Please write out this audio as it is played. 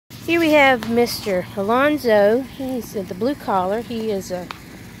Here we have Mr. Alonzo. He's the blue collar. He is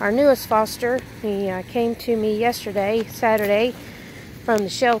our newest foster. He came to me yesterday, Saturday, from the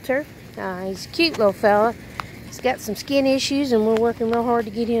shelter. He's a cute little fella. He's got some skin issues, and we're working real hard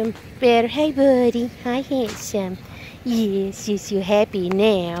to get him better. Hey, buddy. Hi, handsome. Yes, you're happy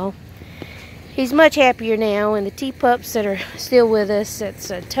now. He's much happier now, and the T-pups that are still with us,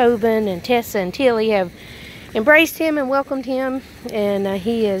 that's Tobin and Tessa and Tilly, have embraced him and welcomed him, and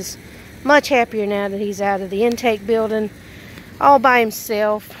he is much happier now that he's out of the intake building all by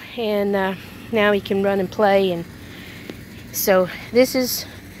himself, and now he can run and play. And so this is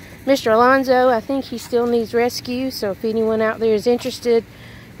Mr. Alonzo. I think he still needs rescue, so if anyone out there is interested,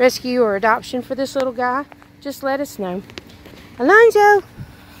 rescue or adoption for this little guy, just let us know. Alonzo,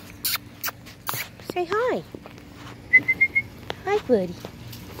 say hi. Hi, buddy.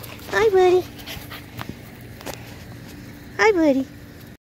 Hi, buddy. Hi, buddy.